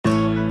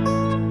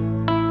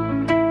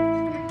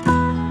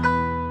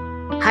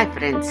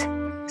friends,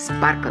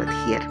 Sparklet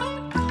here.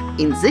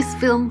 In this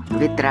film,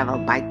 we travel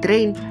by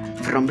train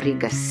from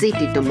Riga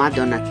city to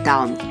Madona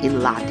town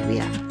in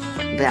Latvia.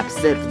 We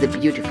observe the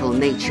beautiful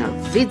nature of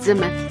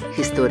Vidzeme,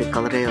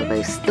 historical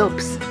railway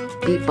stops,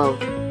 people,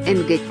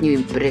 and get new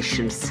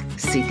impressions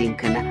sitting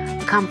in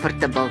a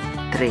comfortable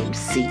train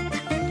seat.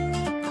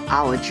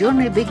 Our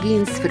journey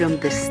begins from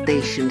the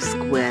station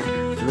square,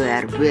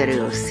 where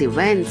various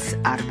events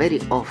are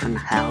very often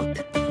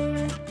held.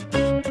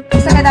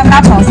 Sagaidām ar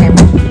aplausiem!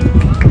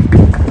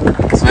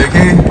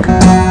 Sveiki!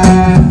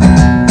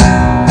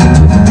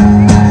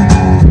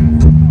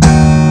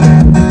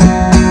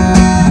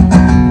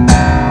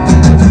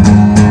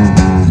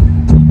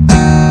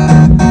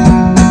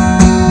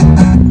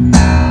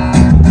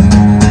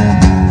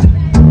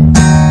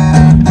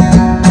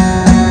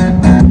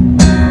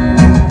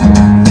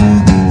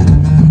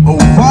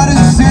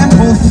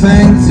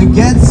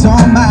 Get so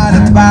mad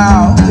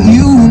about,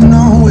 you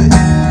know it,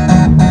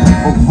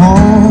 or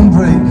won't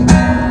break.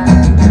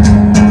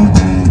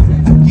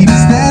 Keep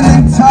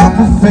standing top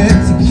of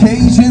it,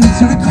 occasion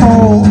to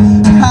recall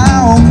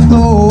how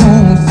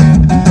close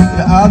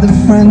your other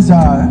friends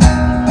are,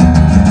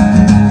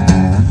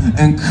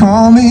 and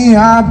call me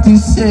up to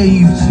say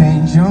you've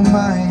changed your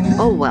mind.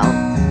 Oh well,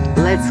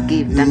 let's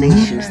give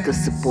donations to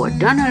support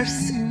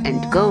donors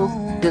and go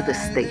to the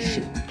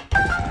station.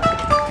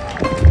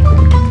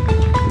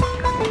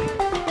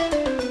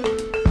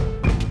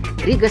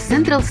 Riga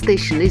Central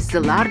Station is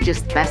the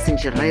largest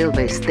passenger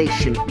railway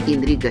station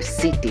in Riga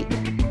city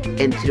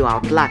and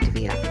throughout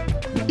Latvia.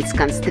 Its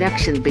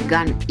construction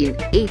began in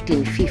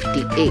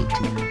 1858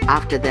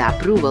 after the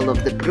approval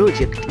of the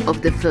project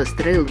of the first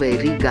railway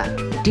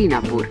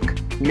Riga-Dinaburg,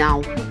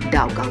 now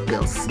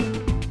Daugava.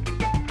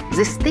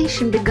 The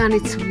station began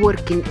its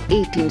work in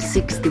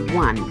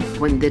 1861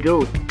 when the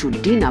road to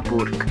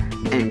Dinaburg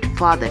and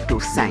further to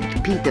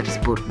St.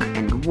 Petersburg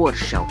and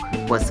Warsaw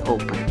was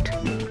opened.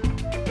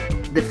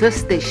 The first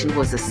station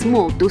was a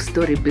small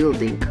two-story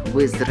building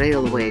with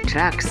railway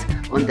tracks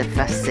on the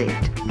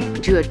facade.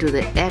 Due to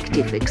the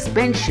active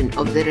expansion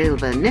of the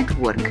railway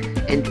network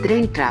and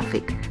train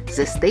traffic,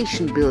 the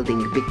station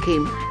building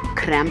became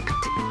cramped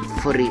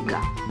for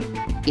Riga.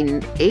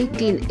 In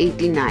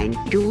 1889,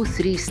 two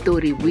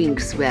three-story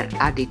wings were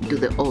added to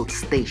the old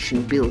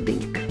station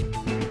building.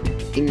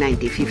 In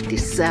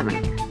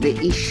 1957, the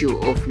issue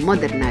of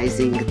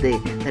modernizing the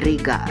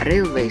Riga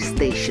railway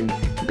station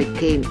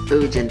became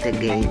urgent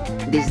again.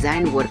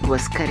 Design work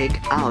was carried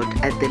out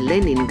at the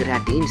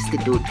Leningrad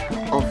Institute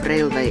of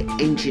Railway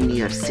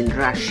Engineers in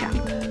Russia.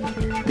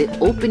 The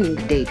opening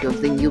date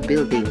of the new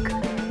building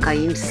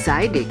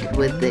coincided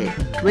with the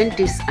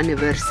 20th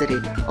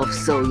anniversary of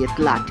Soviet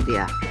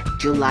Latvia,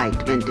 July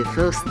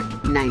 21st,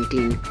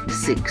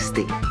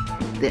 1960.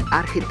 The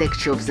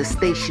architecture of the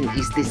station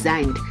is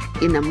designed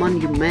in a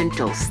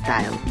monumental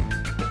style.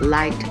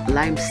 Light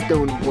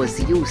limestone was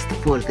used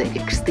for the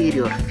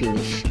exterior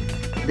finish.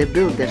 The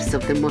builders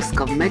of the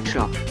Moscow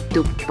Metro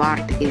took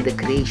part in the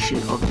creation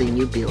of the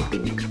new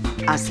building.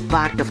 As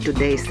part of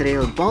today's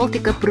Rail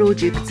Baltica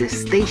project, the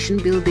station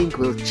building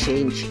will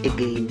change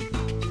again.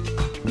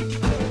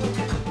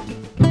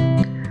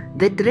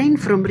 The train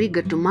from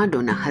Riga to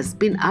Madona has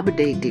been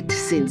updated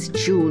since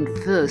June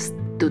 1st,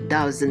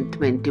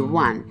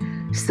 2021,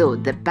 so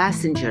the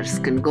passengers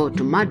can go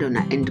to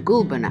Madona and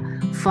Gulbene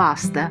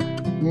faster,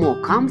 more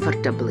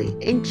comfortably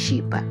and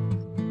cheaper.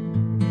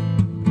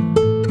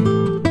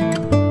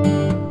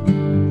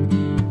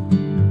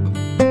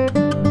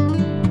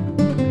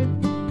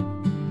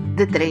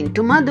 The train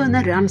to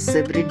Madona runs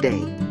every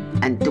day,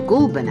 and to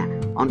Gulbene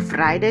on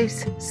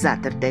Fridays,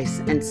 Saturdays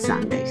and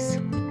Sundays.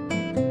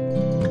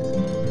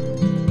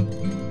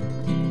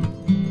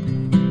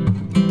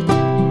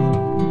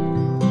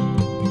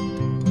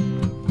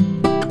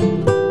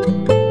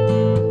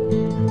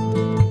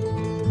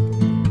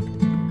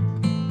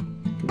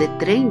 The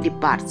train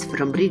departs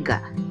from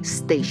Riga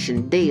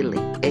station daily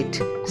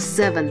at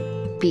 7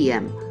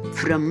 p.m,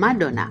 from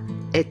Madona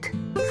at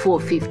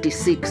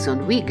 4:56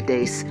 on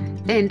weekdays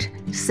and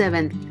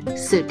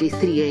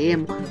 7:33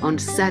 a.m. on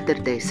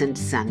Saturdays and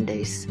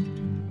Sundays.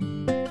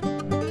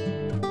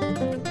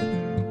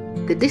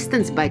 The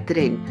distance by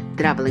train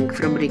traveling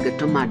from Riga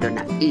to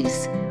Madona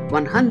is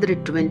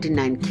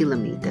 129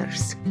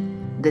 kilometers.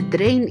 The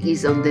train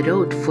is on the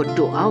road for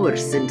 2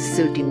 hours and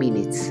 30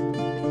 minutes.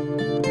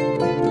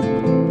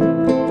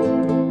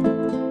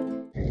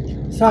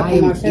 I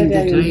am in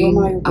the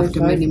train after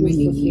many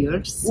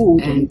years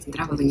and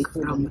traveling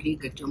from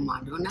Riga to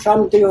Madona.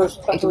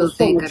 It will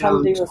take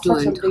around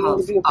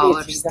 2.5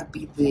 hours to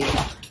be there.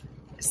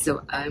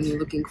 So I'm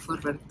looking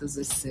forward to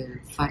this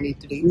funny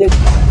trip.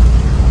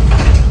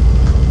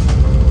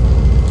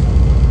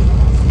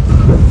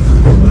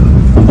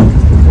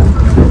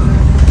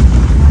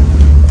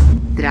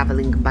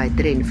 Traveling by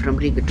train from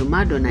Riga to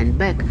Madona and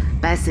back,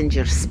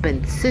 passengers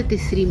spend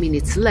 33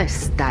 minutes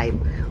less time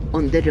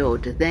on the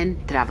road than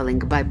traveling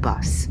by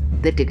bus.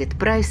 The ticket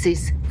price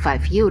is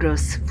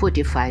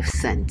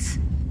 €5.45.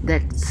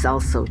 That's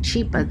also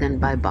cheaper than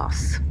by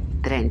bus.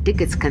 Train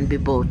tickets can be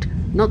bought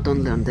not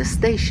only on the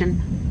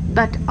station,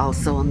 but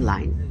also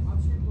online.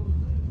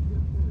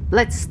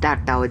 Let's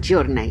start our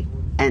journey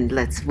and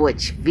let's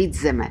watch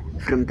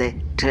Vidzeme from the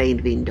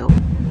train window.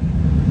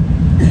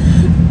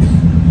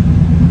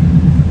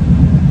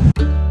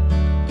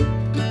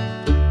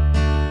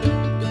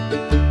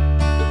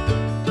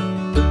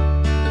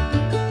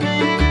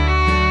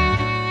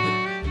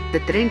 The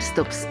train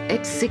stops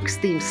at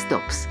 16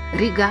 stops: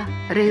 Riga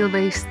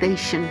Railway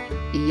Station,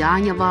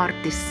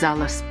 Jāņavārtis,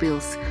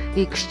 Salaspils,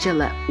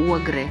 Ikšķele,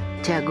 Ogre,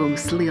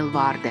 Ķegums,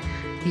 Lielvārde,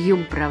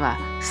 Jumprava,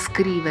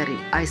 Skrīveri,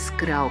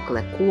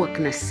 Aizkraukle,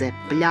 Koknese,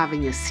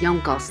 Pļaviņas,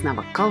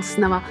 Jaunkalsnava,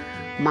 Kalsnava,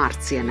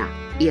 Mārciena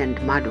and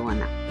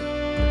Madona.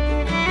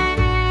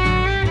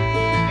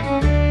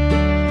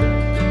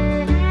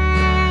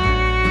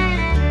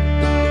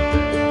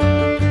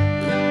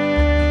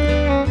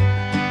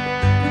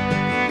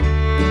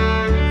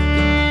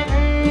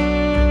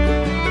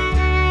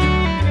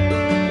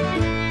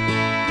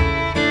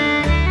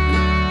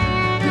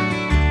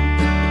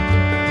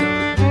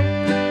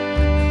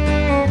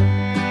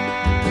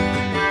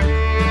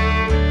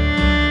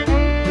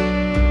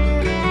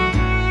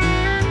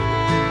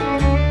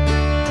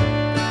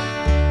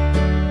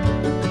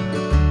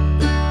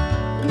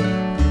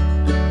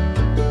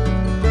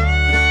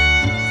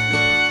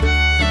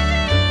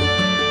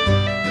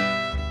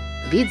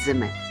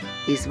 Vidzeme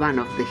is one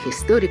of the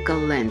historical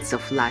lands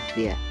of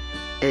Latvia,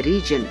 a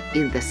region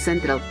in the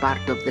central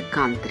part of the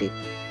country,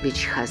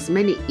 which has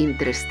many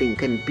interesting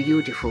and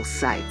beautiful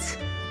sites.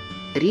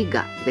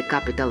 Riga, the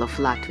capital of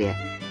Latvia,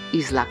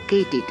 is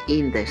located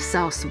in the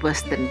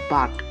southwestern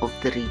part of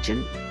the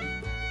region.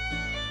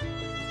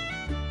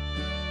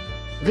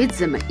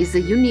 Vidzeme is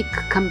a unique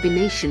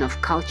combination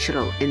of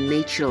cultural and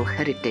natural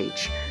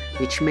heritage,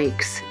 which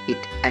makes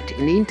it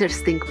an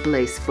interesting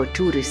place for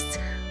tourists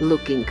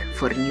looking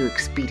for new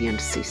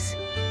experiences.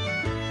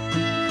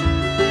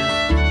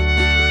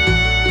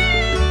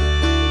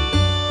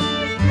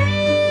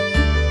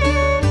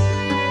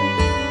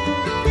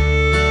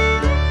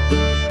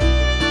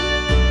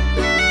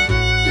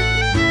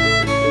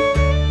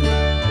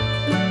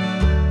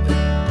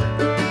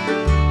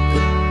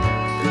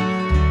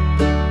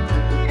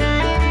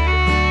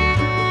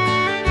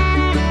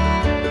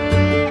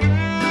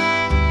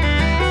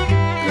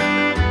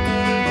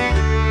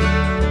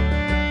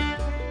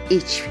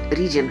 Each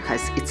region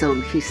has its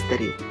own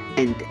history,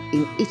 and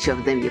in each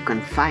of them you can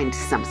find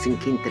something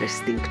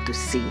interesting to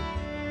see.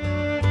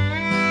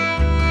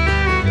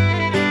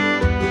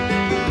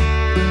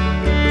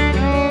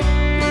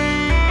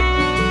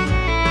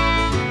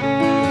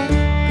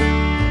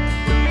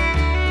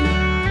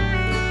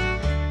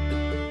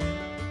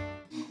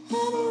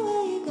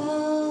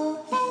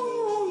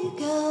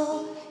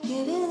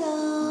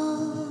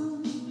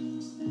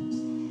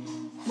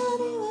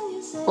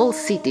 All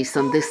cities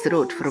on this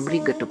road from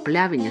Riga to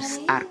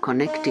Plavinas are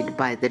connected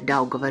by the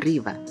Daugava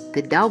River.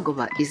 The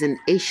Daugava is an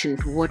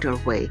ancient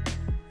waterway,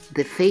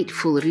 the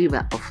faithful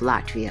river of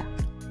Latvia.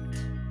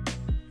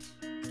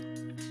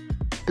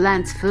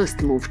 Plants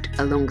first moved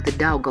along the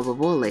Daugava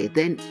Valley,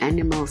 then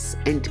animals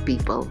and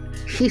people.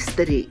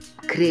 History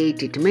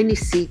created many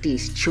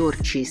cities,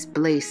 churches,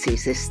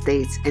 places,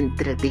 estates and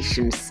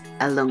traditions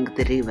along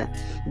the river.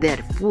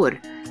 Therefore,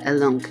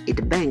 along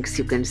its banks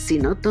you can see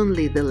not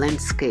only the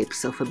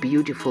landscapes of a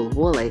beautiful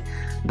valley,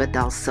 but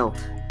also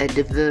a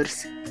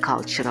diverse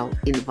cultural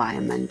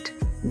environment.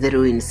 The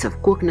ruins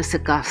of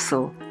Koknese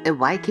Castle, a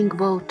Viking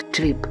boat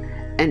trip,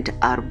 and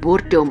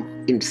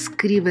Arboretum in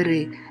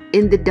Skrīveri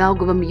and the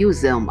Daugava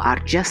Museum are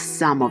just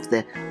some of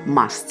the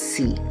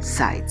must-see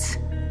sites.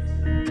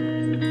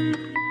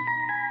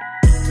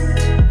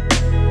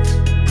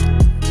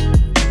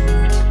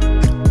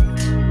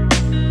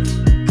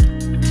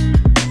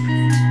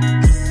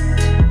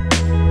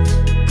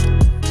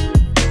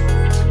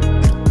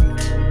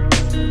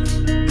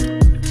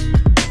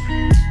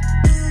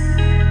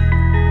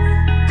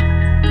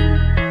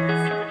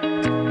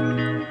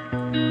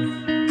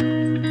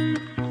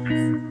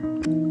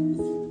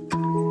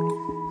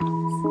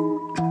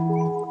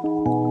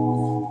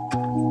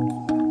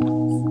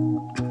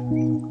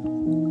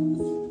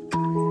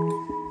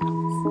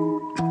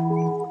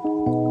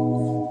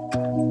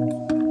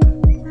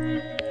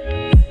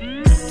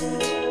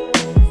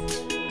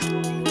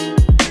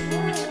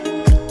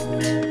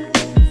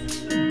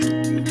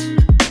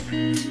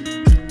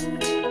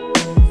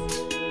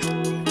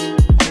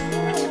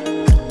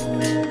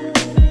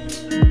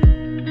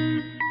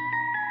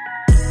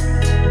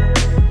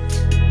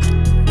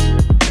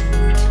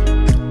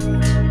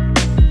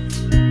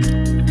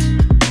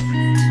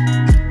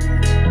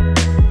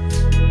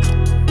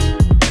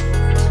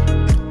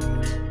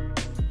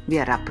 We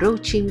are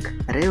approaching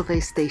railway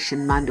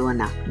station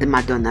Madona. The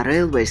Madona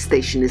railway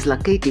station is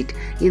located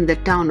in the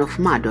town of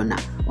Madona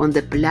on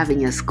the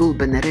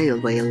Plavinas-Gulbene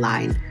railway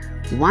line.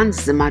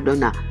 Once the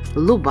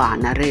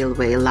Madona-Lubāna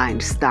railway line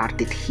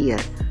started here,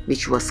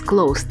 which was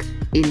closed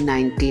in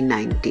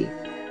 1990.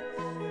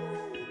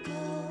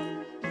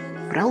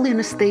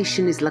 Prauliena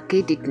station is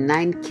located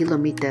 9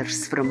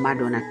 kilometers from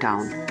Madona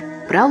town.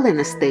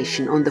 Prauliena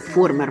station on the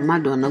former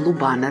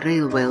Madona-Lubana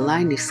railway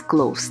line is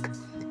closed.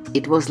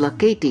 It was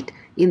located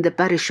in the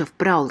parish of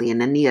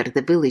Prauliena near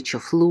the village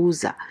of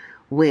Luza,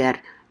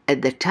 where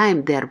at the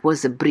time there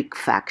was a brick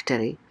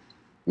factory.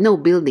 No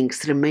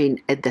buildings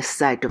remain at the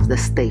site of the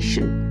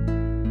station.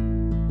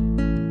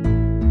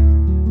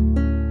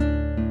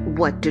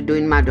 What to do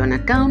in Madona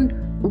town?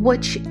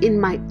 Watch in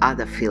my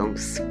other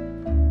films.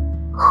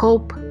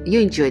 Hope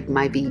you enjoyed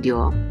my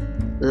video.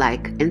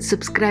 Like and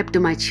subscribe to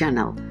my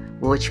channel.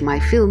 Watch my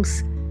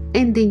films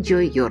and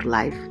enjoy your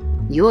life.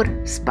 Your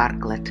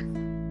Sparklet.